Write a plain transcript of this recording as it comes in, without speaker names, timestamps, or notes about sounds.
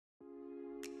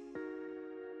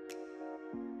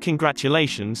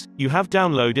Congratulations, you have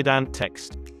downloaded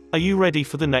AntText. Are you ready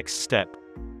for the next step?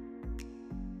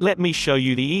 Let me show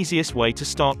you the easiest way to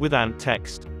start with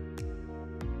AntText.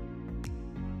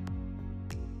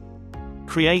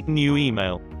 Create new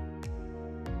email.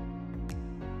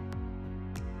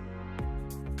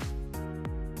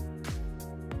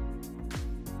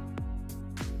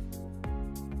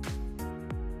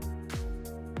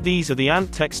 These are the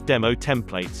AntText demo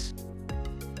templates.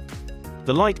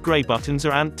 The light gray buttons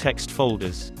are AntText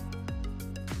folders.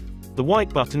 The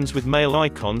white buttons with mail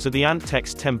icons are the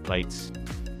AntText templates.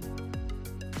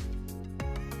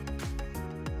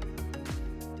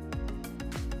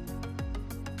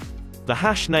 The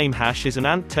hash name hash is an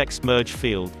AntText merge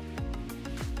field.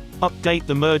 Update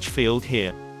the merge field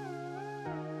here.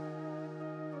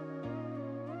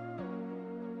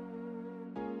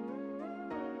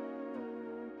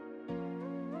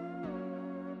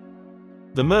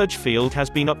 The merge field has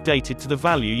been updated to the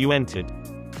value you entered.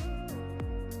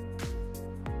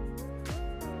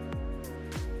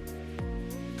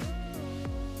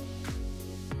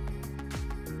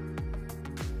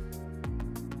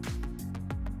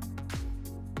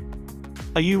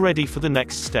 Are you ready for the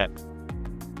next step?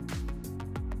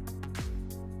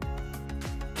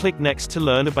 Click Next to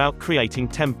learn about creating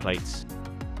templates.